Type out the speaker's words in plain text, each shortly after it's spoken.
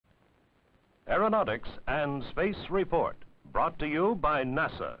Aeronautics and Space Report, brought to you by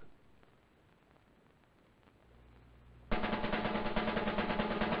NASA.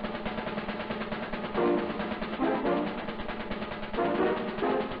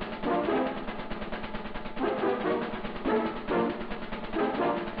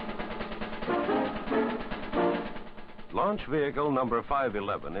 Launch vehicle number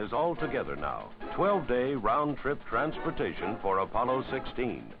 511 is all together now. 12-day round-trip transportation for Apollo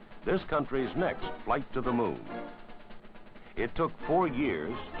 16, this country's next flight to the moon. It took 4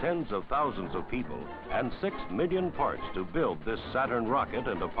 years, tens of thousands of people, and 6 million parts to build this Saturn rocket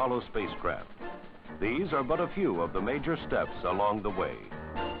and Apollo spacecraft. These are but a few of the major steps along the way.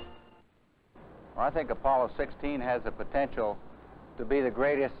 Well, I think Apollo 16 has the potential to be the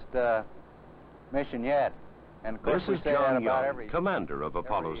greatest mission yet. And of course, this is John Young, commander of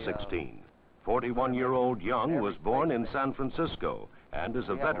Apollo 16. 41-year-old Young was born in San Francisco and is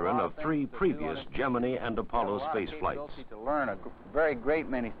a veteran of 3 previous Gemini and Apollo space flights. To learn a very great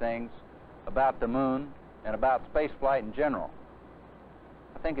many things about the moon and about space flight in general.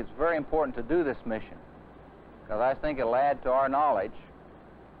 I think it's very important to do this mission because I think it'll add to our knowledge,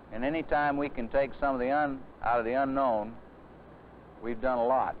 and any time we can take some of the out of the unknown, we've done a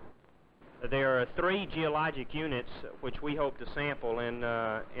lot. There are 3 geologic units which we hope to sample in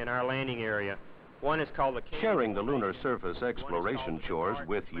our landing area. One is called the... Sharing the lunar surface exploration chores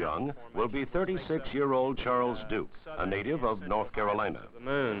with Young will be 36-year-old Charles Duke, a native of North Carolina. The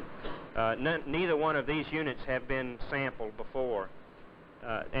moon. Neither one of these units have been sampled before,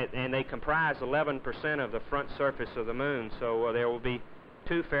 and they comprise 11% of the front surface of the moon, so there will be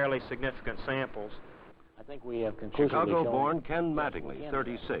 2 fairly significant samples. I think we have conclusively Chicago-born Ken Mattingly,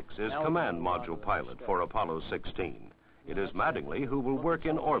 36, is command module pilot for Apollo 16. It is Mattingly who will work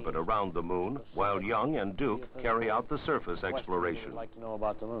in orbit around the moon, while Young and Duke carry out the surface exploration. We'd like to know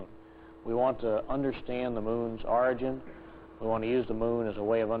about the moon. We want to understand the moon's origin. We want to use the moon as a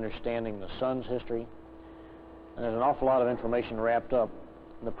way of understanding the sun's history. And there's an awful lot of information wrapped up.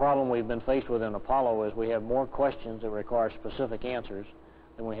 And the problem we've been faced with in Apollo is we have more questions that require specific answers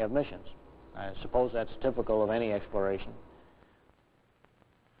than we have missions. I suppose that's typical of any exploration.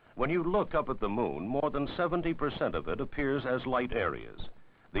 When you look up at the moon, more than 70% of it appears as light areas.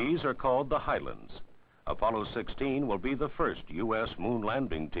 These are called the highlands. Apollo 16 will be the first U.S. moon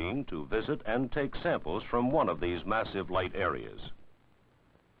landing team to visit and take samples from one of these massive light areas.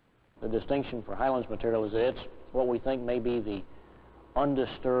 The distinction for highlands material is that it's what we think may be the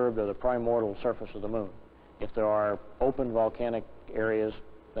undisturbed or the primordial surface of the moon. If there are open volcanic areas,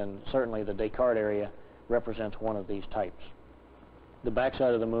 then certainly the Descartes area represents one of these types. The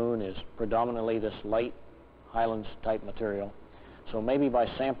backside of the moon is predominantly this light highlands type material. So maybe by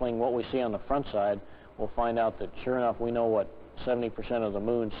sampling what we see on the front side, we'll find out that sure enough we know what 70% of the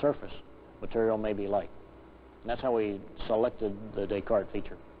moon's surface material may be like. And that's how we selected the Descartes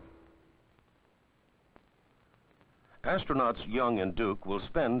feature. Astronauts Young and Duke will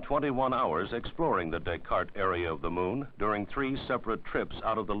spend 21 hours exploring the Descartes area of the moon during 3 separate trips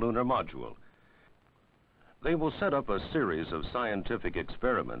out of the lunar module. They will set up a series of scientific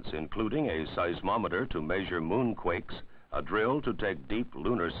experiments, including a seismometer to measure moonquakes, a drill to take deep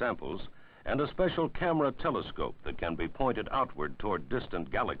lunar samples, and a special camera telescope that can be pointed outward toward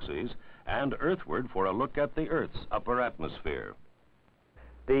distant galaxies and earthward for a look at the Earth's upper atmosphere.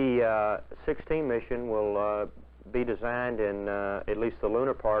 The 16 mission will be designed in at least the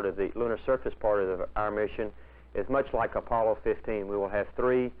lunar surface part of our mission is much like Apollo 15. We will have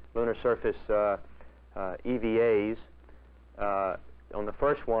 3 lunar surface EVAs. On the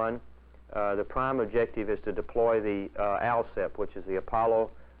first one, the prime objective is to deploy the ALSEP, which is the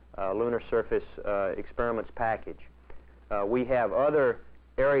Apollo Lunar Surface Experiments Package. We have other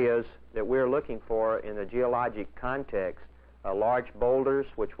areas that we're looking for in the geologic context. Large boulders,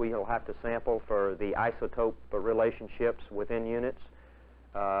 which we will have to sample for the isotope relationships within units.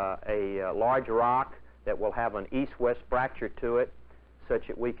 A large rock that will have an east-west fracture to it, such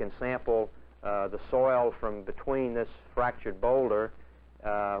that we can sample the soil from between this fractured boulder,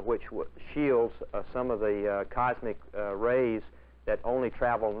 which shields some of the cosmic rays that only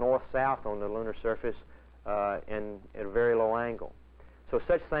travel north-south on the lunar surface at a very low angle. So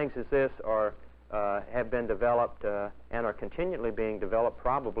such things as this have been developed and are continually being developed,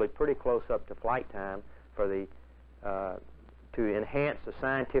 probably pretty close up to flight time, for to enhance the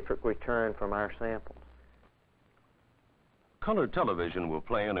scientific return from our samples. Color television will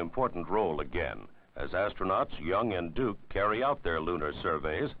play an important role again. As astronauts Young and Duke carry out their lunar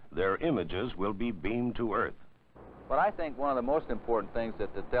surveys, their images will be beamed to Earth. But I think one of the most important things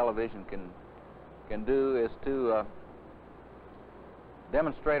that the television can do is to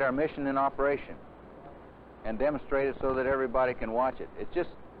demonstrate our mission in operation and demonstrate it so that everybody can watch it. It's just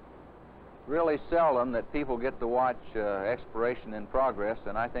really seldom that people get to watch exploration in progress,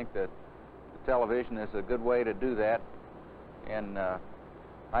 and I think that the television is a good way to do that. And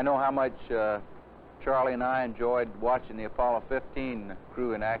I know how much Charlie and I enjoyed watching the Apollo 15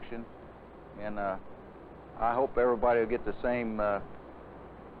 crew in action, and I hope everybody will get the same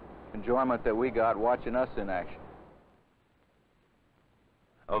enjoyment that we got watching us in action.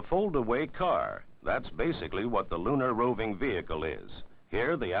 A fold-away car. That's basically what the lunar roving vehicle is.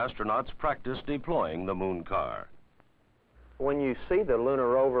 Here, the astronauts practice deploying the moon car. When you see the lunar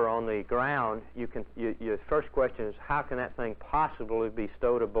rover on the ground, your first question is, how can that thing possibly be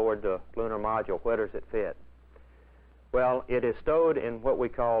stowed aboard the lunar module? Where does it fit? Well, it is stowed in what we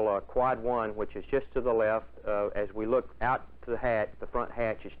call Quad 1, which is just to the left. As we look out to the hatch, the front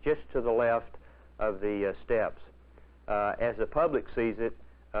hatch is just to the left of the steps. As the public sees it,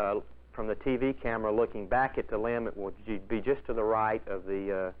 from the TV camera looking back at the limb, it will be just to the right of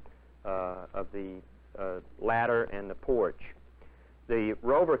the ladder and the porch. The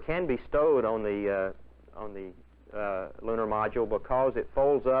rover can be stowed on the lunar module because it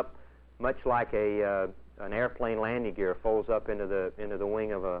folds up much like an airplane landing gear folds up into the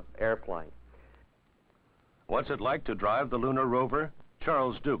wing of an airplane. What's it like to drive the lunar rover?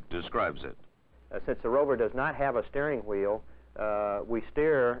 Charles Duke describes it. Since the rover does not have a steering wheel, we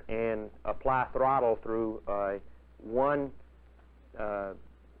steer and apply throttle through one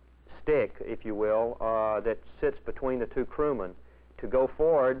stick, if you will, that sits between the two crewmen. To go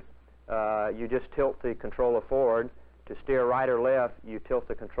forward, you just tilt the controller forward. To steer right or left, you tilt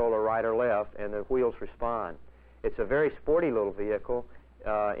the controller right or left, and the wheels respond. It's a very sporty little vehicle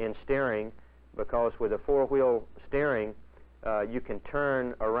in steering, because with a four-wheel steering, you can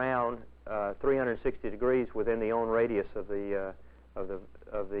turn around 360 degrees within the own radius of the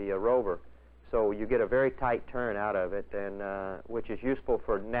rover. So you get a very tight turn out of it, and which is useful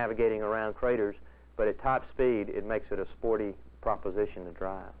for navigating around craters, but at top speed it makes it a sporty proposition to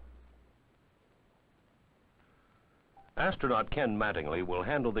drive. Astronaut Ken Mattingly will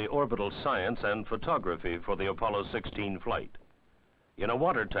handle the orbital science and photography for the Apollo 16 flight. In a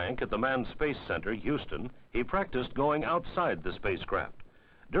water tank at the Manned Space Center, Houston, he practiced going outside the spacecraft.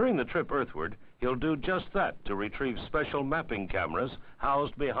 During the trip earthward, he'll do just that to retrieve special mapping cameras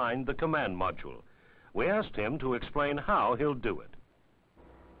housed behind the command module. We asked him to explain how he'll do it.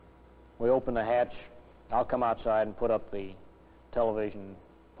 We open the hatch. I'll come outside and put up the television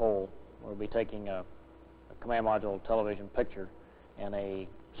pole. We'll be taking a command module television picture and a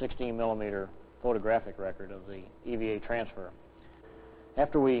 16mm photographic record of the EVA transfer.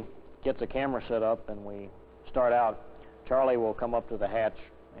 After we get the camera set up and we start out, Charlie will come up to the hatch,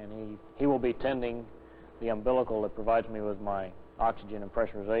 and he will be tending the umbilical that provides me with my oxygen and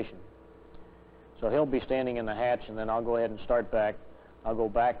pressurization. So he'll be standing in the hatch, and then I'll go ahead and start back. I'll go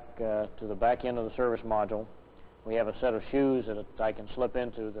back to the back end of the service module. We have a set of shoes that I can slip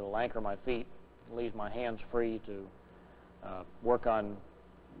into that will anchor my feet. It leaves my hands free to work on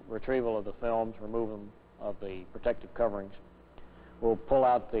retrieval of the films, remove them of the protective coverings. We'll pull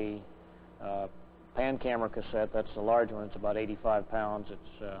out the pan camera cassette. That's the large one. It's about 85 pounds.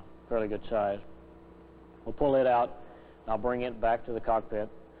 It's fairly good size. We'll pull it out. I'll bring it back to the cockpit,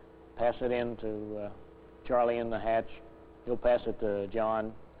 pass it in to Charlie in the hatch. He'll pass it to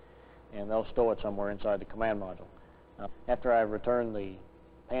John, and they'll stow it somewhere inside the command module. After I've returned the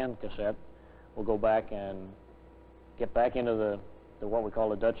pan cassette, we'll go back and get back into the what we call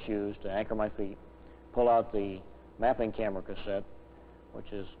the Dutch shoes to anchor my feet, pull out the mapping camera cassette,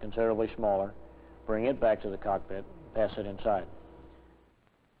 which is considerably smaller, bring it back to the cockpit, pass it inside.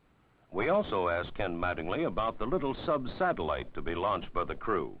 We also asked Ken Mattingly about the little sub-satellite to be launched by the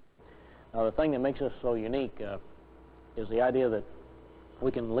crew. Now, the thing that makes us so unique is the idea that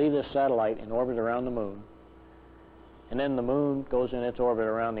we can leave this satellite in orbit around the moon, and then the moon goes in its orbit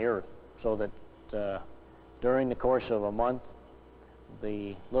around the Earth, so that during the course of a month,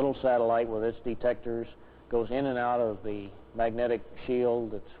 the little satellite with its detectors goes in and out of the magnetic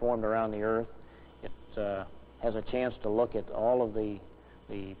shield that's formed around the Earth. It has a chance to look at all of the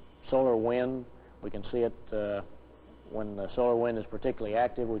solar wind. We can see it when the solar wind is particularly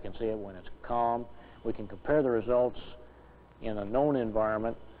active. We can see it when it's calm. We can compare the results in a known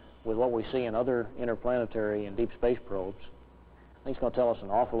environment with what we see in other interplanetary and deep space probes. I think it's going to tell us an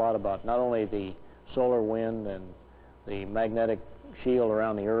awful lot about not only the solar wind and the magnetic shield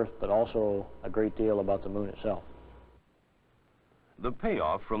around the Earth, but also a great deal about the moon itself. The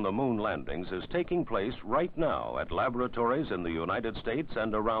payoff from the moon landings is taking place right now at laboratories in the United States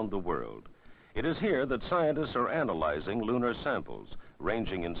and around the world. It is here that scientists are analyzing lunar samples,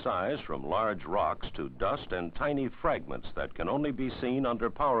 ranging in size from large rocks to dust and tiny fragments that can only be seen under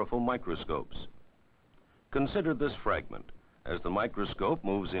powerful microscopes. Consider this fragment. As the microscope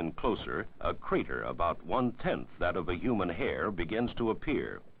moves in closer, a crater about 1/10 that of a human hair begins to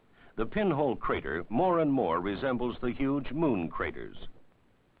appear. The pinhole crater more and more resembles the huge moon craters.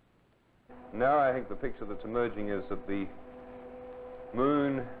 Now I think the picture that's emerging is that the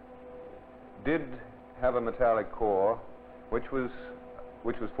moon did have a metallic core, which was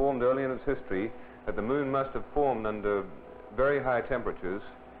formed early in its history, that the moon must have formed under very high temperatures,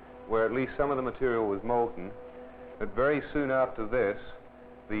 where at least some of the material was molten, that very soon after this,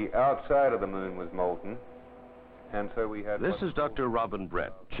 the outside of the moon was molten, and so we had... This is Dr. Robin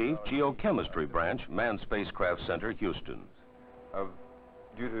Brett, Chief Geochemistry Branch, Manned Spacecraft Center, Houston.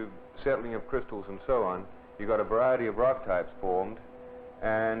 Due to settling of crystals and so on, you got a variety of rock types formed,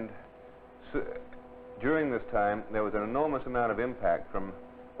 and during this time there was an enormous amount of impact from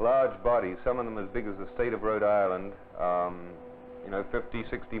large bodies, some of them as big as the state of Rhode Island, 50,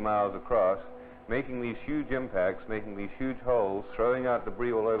 60 miles across, making these huge impacts, making these huge holes, throwing out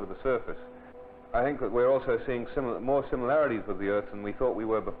debris all over the surface. I think that we're also seeing more similarities with the Earth than we thought we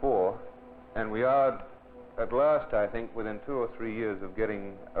were before, and we are at last, I think, within 2 or 3 years of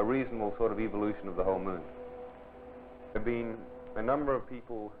getting a reasonable sort of evolution of the whole moon. There have been a number of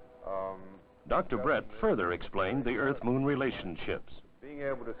people... Dr. Brett further explained the Earth-Moon relationships. Being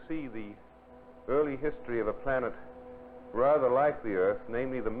able to see the early history of a planet rather like the Earth,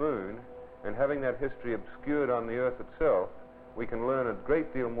 namely the moon, and having that history obscured on the Earth itself, we can learn a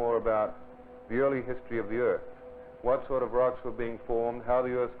great deal more about the early history of the Earth. What sort of rocks were being formed, how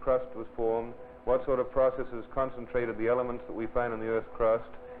the Earth's crust was formed, what sort of processes concentrated the elements that we find in the Earth's crust.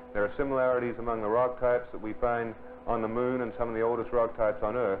 There are similarities among the rock types that we find on the moon and some of the oldest rock types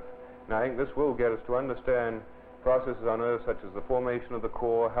on Earth. And I think this will get us to understand processes on Earth such as the formation of the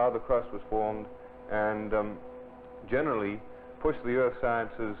core, how the crust was formed, and generally push the Earth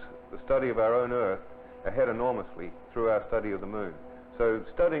sciences, the study of our own Earth, ahead enormously through our study of the moon. So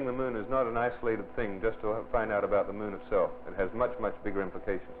studying the moon is not an isolated thing just to find out about the moon itself. It has much, much bigger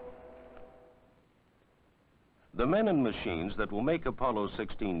implications. The men and machines that will make Apollo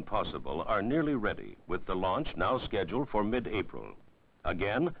 16 possible are nearly ready, with the launch now scheduled for mid-April.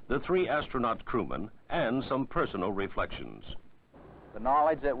 Again, the 3 astronaut crewmen and some personal reflections. The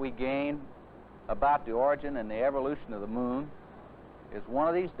knowledge that we gain about the origin and the evolution of the moon is one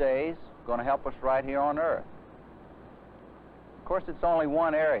of these days going to help us right here on Earth. Of course, it's only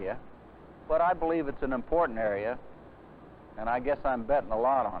one area, but I believe it's an important area, and I guess I'm betting a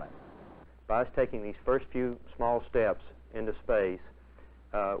lot on it. By us taking these first few small steps into space,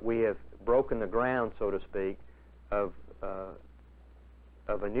 we have broken the ground, so to speak, of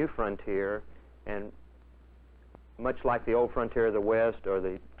a new frontier, and much like the old frontier of the West or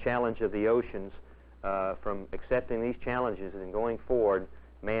the challenge of the oceans, from accepting these challenges and going forward,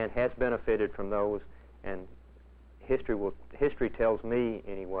 man has benefited from those, and history tells me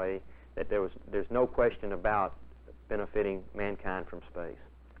anyway that there's no question about benefiting mankind from space.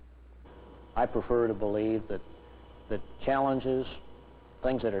 I prefer to believe that challenges,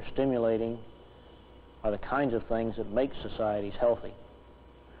 things that are stimulating, are the kinds of things that make societies healthy.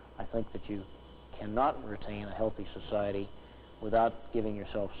 I think that you cannot retain a healthy society without giving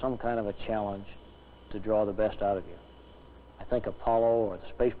yourself some kind of a challenge to draw the best out of you. I think Apollo, or the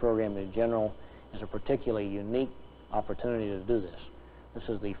space program in general, is a particularly unique opportunity to do this. This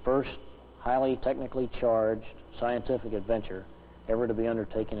is the first highly technically charged scientific adventure ever to be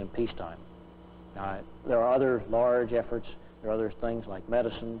undertaken in peacetime. Now, there are other large efforts, there are other things like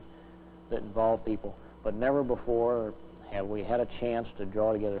medicine that involve people, but never before have we had a chance to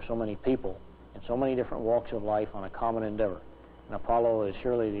draw together so many people in so many different walks of life on a common endeavor. And Apollo is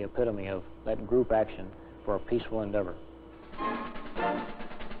surely the epitome of that group action for a peaceful endeavor.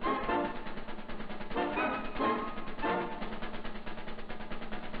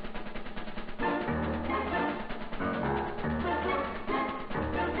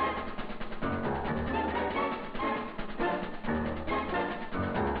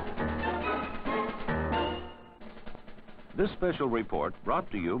 This special report brought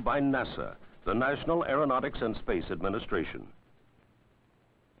to you by NASA, the National Aeronautics and Space Administration.